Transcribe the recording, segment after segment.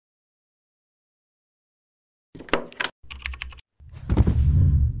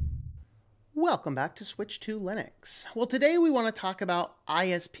Welcome back to Switch to Linux. Well, today we want to talk about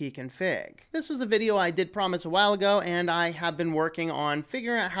ISPConfig. This is a video I did promise a while ago, and I have been working on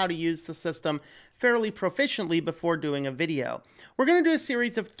figuring out how to use the system fairly proficiently before doing a video. We're going to do a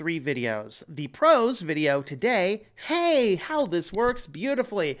series of 3 videos. The pros video today, hey, how this works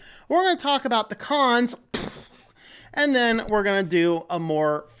beautifully. We're going to talk about the cons, and then we're going to do a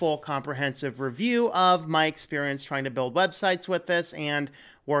more full comprehensive review of my experience trying to build websites with this and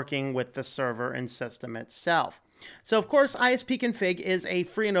working with the server and system itself. So of course, ISPConfig is a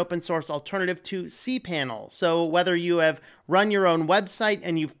free and open source alternative to cPanel. So whether you have run your own website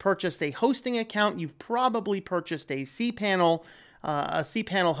and you've purchased a hosting account, you've probably purchased a cPanel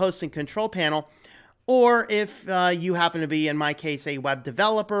hosting control panel. Or if you happen to be, in my case, a web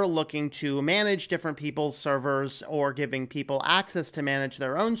developer looking to manage different people's servers or giving people access to manage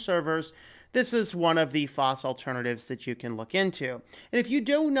their own servers, this is one of the FOSS alternatives that you can look into. And if you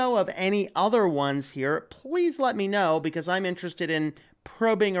do know of any other ones here, please let me know, because I'm interested in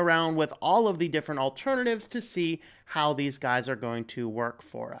probing around with all of the different alternatives to see how these guys are going to work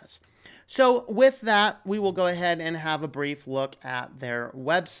for us. So with that, we will go ahead and have a brief look at their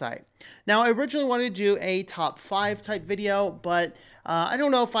website. Now, I originally wanted to do a top 5 type video, but I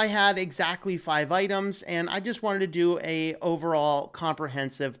don't know if I had exactly 5 items, and I just wanted to do a overall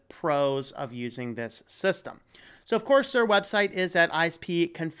comprehensive pros of using this system. So of course, their website is at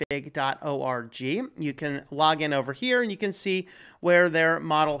ispconfig.org. You can log in over here and you can see where their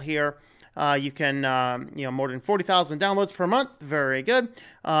model here. You can, more than 40,000 downloads per month. Very good.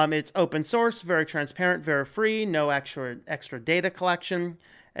 It's open source, very transparent, very free, no extra data collection.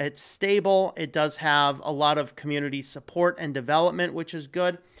 It's stable. It does have a lot of community support and development, which is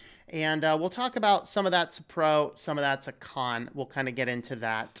good. And we'll talk about some of that's a pro, some of that's a con. We'll kind of get into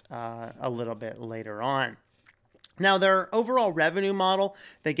that a little bit later on. Now, their overall revenue model,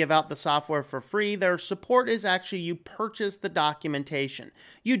 they give out the software for free. Their support is actually you purchase the documentation.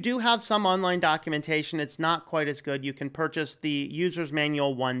 You do have some online documentation. It's not quite as good. You can purchase the user's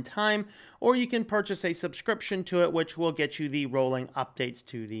manual one time, or you can purchase a subscription to it, which will get you the rolling updates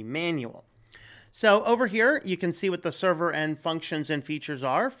to the manual. So over here, you can see what the server and functions and features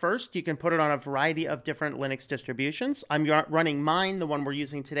are. First, you can put it on a variety of different Linux distributions. I'm running mine. The one we're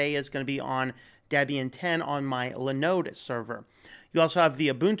using today is going to be on Debian 10 on my Linode server. You also have the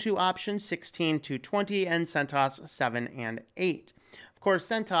Ubuntu options 16 to 20 and CentOS 7 and 8. Of course,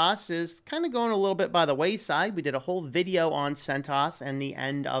 CentOS is kind of going a little bit by the wayside. We did a whole video on CentOS and the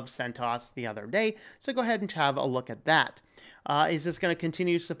end of CentOS the other day, so go ahead and have a look at that. Is this going to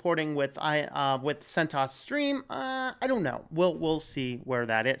continue supporting with CentOS Stream? I don't know. We'll see where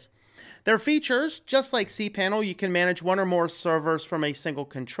that is. Their features, just like cPanel, you can manage one or more servers from a single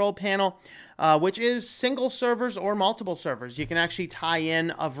control panel, which is single servers or multiple servers. You can actually tie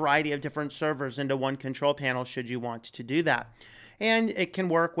in a variety of different servers into one control panel should you want to do that. And it can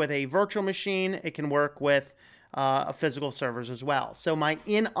work with a virtual machine. It can work with physical servers as well. So my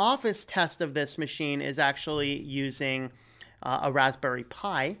in-office test of this machine is actually using a Raspberry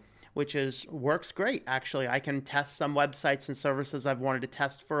Pi, which works great. Actually, I can test some websites and services I've wanted to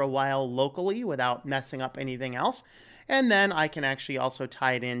test for a while locally without messing up anything else. And then I can actually also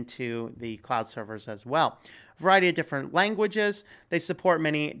tie it into the cloud servers as well. A variety of different languages. They support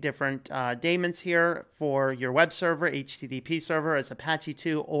many different daemons here for your web server, HTTP server as Apache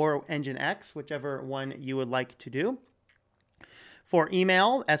 2 or Nginx, whichever one you would like to do. For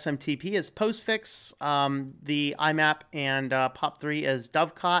email, SMTP is Postfix, the IMAP and POP3 is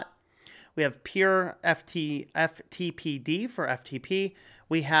Dovecot. We have pure FTPD for FTP.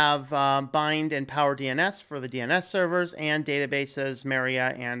 We have Bind and Power DNS for the DNS servers, and databases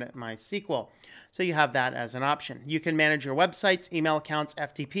Maria and MySQL. So you have that as an option. You can manage your websites, email accounts,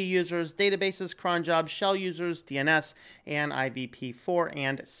 FTP users, databases, cron jobs, shell users, DNS, and IBP4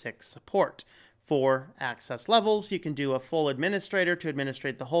 and 6 support. For access levels, you can do a full administrator to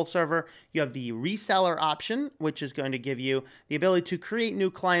administrate the whole server. You have the reseller option, which is going to give you the ability to create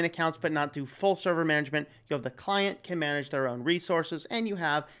new client accounts but not do full server management. You have the client can manage their own resources, and you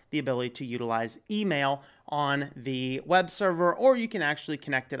have the ability to utilize email on the web server, or you can actually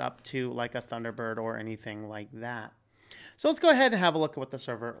connect it up to like a Thunderbird or anything like that. So let's go ahead and have a look at what the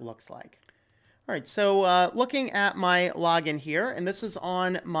server looks like. All right, so looking at my login here, and this is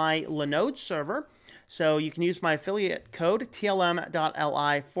on my Linode server. So you can use my affiliate code,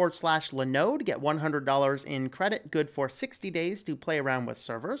 tlm.li/Linode, get $100 in credit, good for 60 days to play around with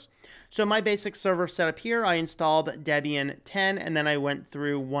servers. So my basic server setup here, I installed Debian 10, and then I went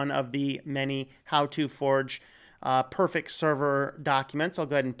through one of the many how to forge perfect server documents. I'll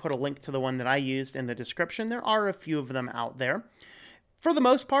go ahead and put a link to the one that I used in the description. There are a few of them out there. For the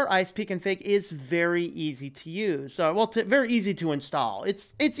most part, ISPConfig is very easy to use. Very easy to install.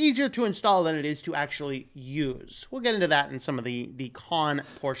 It's easier to install than it is to actually use. We'll get into that in some of the con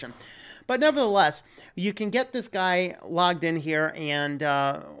portion. But nevertheless, you can get this guy logged in here, and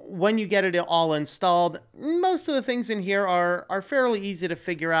when you get it all installed, most of the things in here are fairly easy to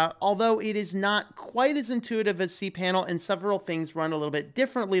figure out, although it is not quite as intuitive as cPanel, and several things run a little bit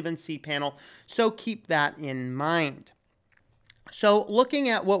differently than cPanel, so keep that in mind. So looking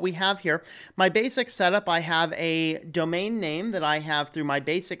at what we have here, my basic setup, I have a domain name that I have through my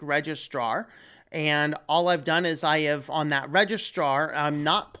basic registrar. And all I've done is I have, on that registrar, I'm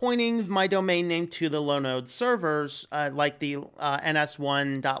not pointing my domain name to the Linode servers like the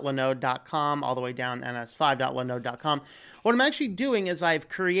ns1.linode.com all the way down ns5.linode.com. What I'm actually doing is I've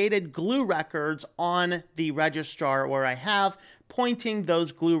created glue records on the registrar where I have pointing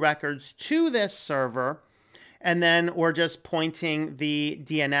those glue records to this server. And then we're just pointing the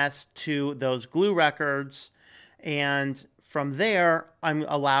DNS to those glue records. And from there, I'm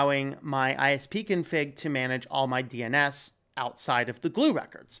allowing my ISPConfig to manage all my DNS outside of the glue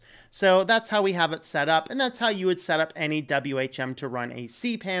records. So that's how we have it set up, and that's how you would set up any WHM to run a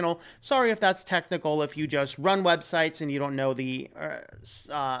cPanel. Sorry if that's technical, if you just run websites and you don't know the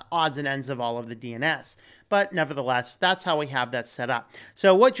odds and ends of all of the DNS. But nevertheless, that's how we have that set up.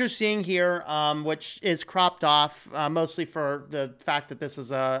 So what you're seeing here, which is cropped off mostly for the fact that this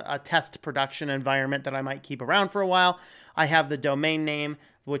is a test production environment that I might keep around for a while, I have the domain name,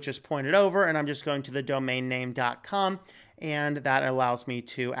 which is pointed over, and I'm just going to the domainname.com, and that allows me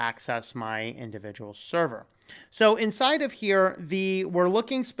to access my individual server. So inside of here, we're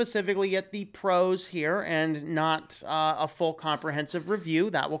looking specifically at the pros here and not a full comprehensive review.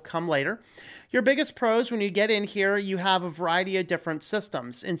 That will come later. Your biggest pros, when you get in here, you have a variety of different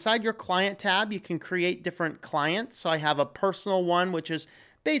systems. Inside your client tab, you can create different clients. So I have a personal one, which is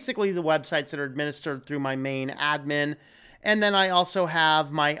basically the websites that are administered through my main admin. And then I also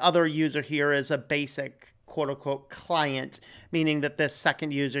have my other user here as a basic quote-unquote client, meaning that this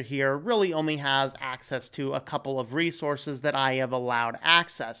second user here really only has access to a couple of resources that I have allowed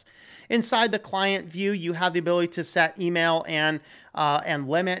access. Inside the client view, you have the ability to set email and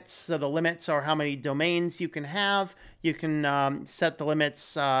limits. So the limits are how many domains you can have. You can set the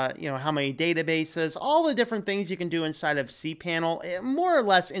limits, how many databases, all the different things you can do inside of cPanel, more or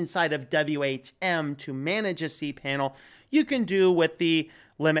less inside of WHM to manage a cPanel, you can do with the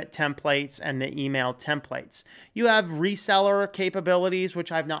limit templates and the email templates. You have reseller capabilities,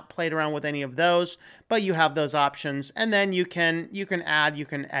 which I've not played around with any of those, but you have those options. And then you can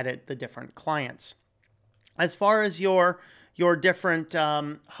edit the different clients. As far as your different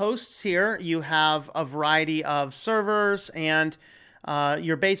hosts here, you have a variety of servers, and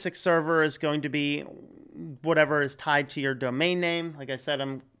your basic server is going to be whatever is tied to your domain name. Like I said,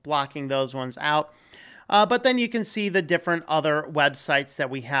 I'm blocking those ones out. But then you can see the different other websites that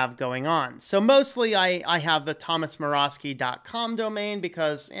we have going on. So mostly I have the thomasmorosky.com domain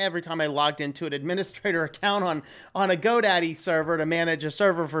because every time I logged into an administrator account on a GoDaddy server to manage a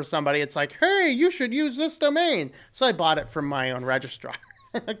server for somebody, it's like, hey, you should use this domain. So I bought it from my own registrar.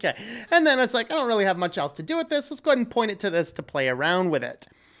 Okay. And then it's like, I don't really have much else to do with this. Let's go ahead and point it to this to play around with it.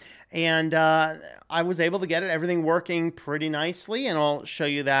 And I was able to get everything working pretty nicely, and I'll show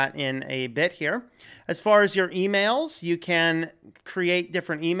you that in a bit here. As far as your emails, you can create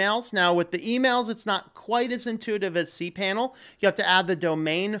different emails. Now, with the emails, it's not quite as intuitive as cPanel. You have to add the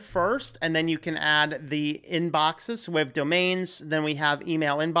domain first, and then you can add the inboxes. So we have domains, then we have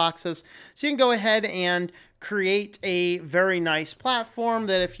email inboxes. So you can go ahead and create a very nice platform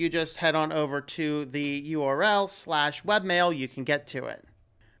that if you just head on over to the URL/webmail, you can get to it.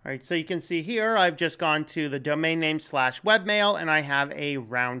 All right, so you can see here, I've just gone to the domain name /webmail, and I have a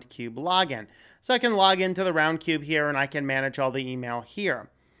Roundcube login. So I can log into the Roundcube here, and I can manage all the email here.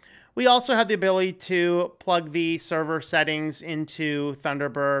 We also have the ability to plug the server settings into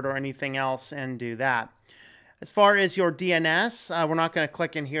Thunderbird or anything else and do that. As far as your DNS, we're not going to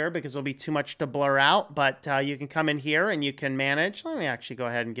click in here because it'll be too much to blur out, but you can come in here and you can manage. Let me actually go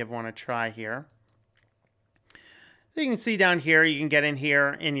ahead and give one a try here. So you can see down here, you can get in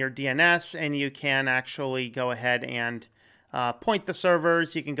here in your DNS, and you can actually go ahead and point the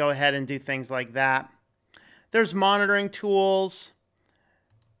servers. You can go ahead and do things like that. There's monitoring tools,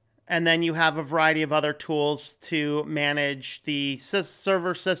 and then you have a variety of other tools to manage the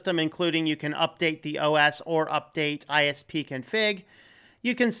server system, including you can update the OS or update ISPConfig.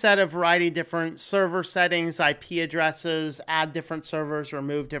 You can set a variety of different server settings, IP addresses, add different servers,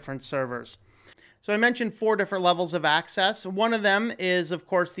 remove different servers. So I mentioned 4 different levels of access. One of them is, of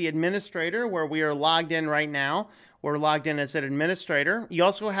course, the administrator, where we are logged in right now. We're logged in as an administrator. You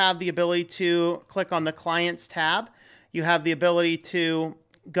also have the ability to click on the Clients tab. You have the ability to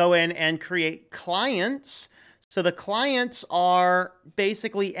go in and create clients. So the clients are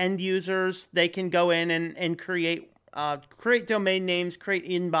basically end users. They can go in and create domain names, create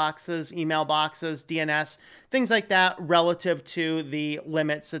inboxes, email boxes, DNS, things like that relative to the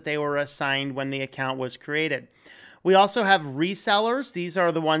limits that they were assigned when the account was created. We also have resellers. These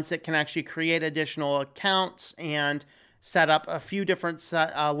are the ones that can actually create additional accounts and set up a few different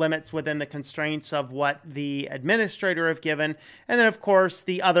limits within the constraints of what the administrator have given. And then, of course,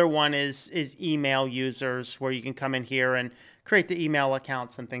 the other one is email users, where you can come in here and create the email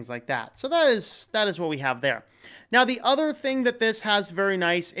accounts and things like that. So that is what we have there. Now, the other thing that this has very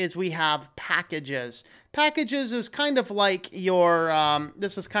nice is we have packages. Packages is kind of like your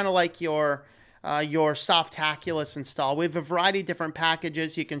your Softaculous install. We have a variety of different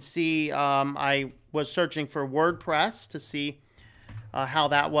packages. You can see I was searching for WordPress to see how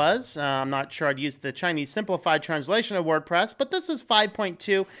that was. I'm not sure I'd use the Chinese simplified translation of WordPress, but this is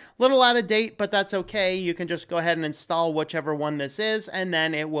 5.2, little out of date, but that's okay. You can just go ahead and install whichever one this is, and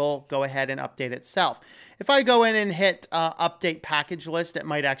then it will go ahead and update itself. If I go in and hit update package list, it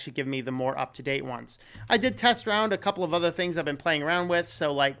might actually give me the more up-to-date ones. I did test around a couple of other things I've been playing around with,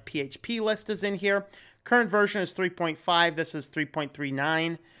 so like PHP list is in here. Current version is 3.5. This is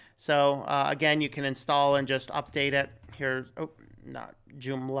 3.39. So again, you can install and just update it. Here's, not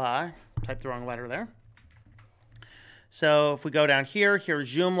Joomla, typed the wrong letter there. So if we go down here,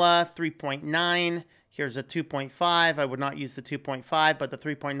 here's Joomla 3.9. Here's a 2.5. I would not use the 2.5, but the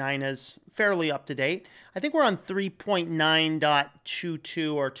 3.9 is fairly up to date. I think we're on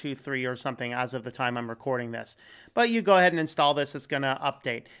 3.9.22 or 23 or something as of the time I'm recording this. But you go ahead and install this. It's going to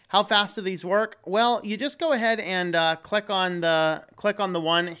update. How fast do these work? Well, you just go ahead and click on the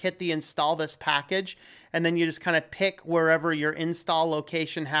one, hit the install this package, and then you just kind of pick wherever your install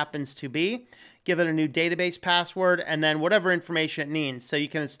location happens to be. Give it a new database password, and then whatever information it needs. So you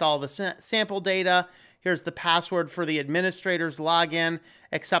can install the sample data. Here's the password for the administrator's login,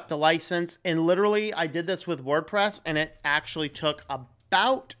 accept a license. And literally, I did this with WordPress, and it actually took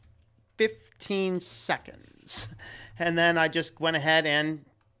about 15 seconds. And then I just went ahead and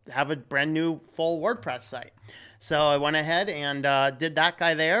have a brand new full WordPress site. So I went ahead and did that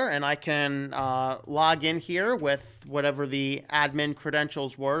guy there, and I can log in here with whatever the admin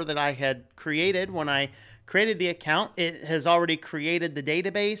credentials were that I had created when I created the account. It has already created the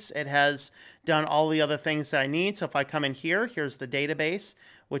database. It has done all the other things that I need. So if I come in here, here's the database,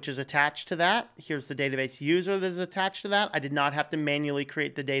 which is attached to that. Here's the database user that is attached to that. I did not have to manually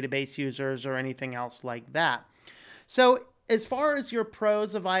create the database users or anything else like that. So as far as your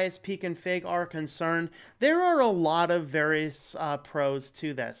pros of ISPConfig are concerned, there are a lot of various pros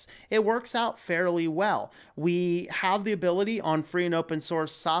to this. It works out fairly well. We have the ability on free and open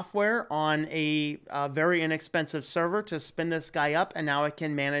source software on a very inexpensive server to spin this guy up, and now it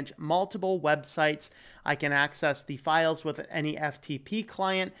can manage multiple websites. I can access the files with any FTP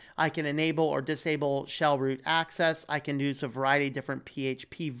client. I can enable or disable shell root access. I can use a variety of different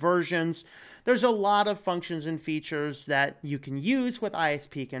PHP versions. There's a lot of functions and features that you can use with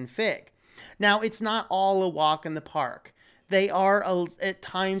ISPConfig. Now, it's not all a walk in the park. They are, at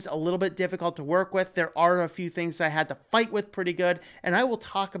times, a little bit difficult to work with. There are a few things I had to fight with pretty good, and I will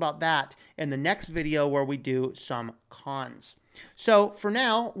talk about that in the next video where we do some cons. So for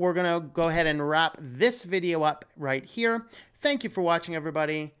now, we're going to go ahead and wrap this video up right here. Thank you for watching,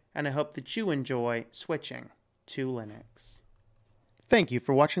 everybody, and I hope that you enjoy switching to Linux. Thank you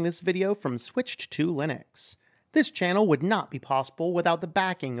for watching this video from Switched to Linux. This channel would not be possible without the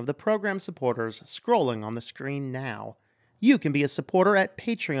backing of the program supporters scrolling on the screen now. You can be a supporter at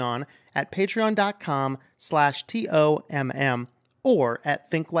Patreon at patreon.com/TOMM or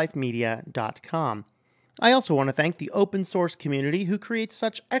at thinklifemedia.com. I also want to thank the open source community who creates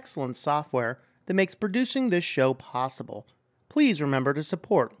such excellent software that makes producing this show possible. Please remember to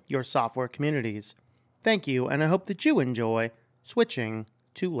support your software communities. Thank you, and I hope that you enjoy switching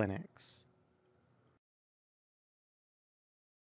to Linux.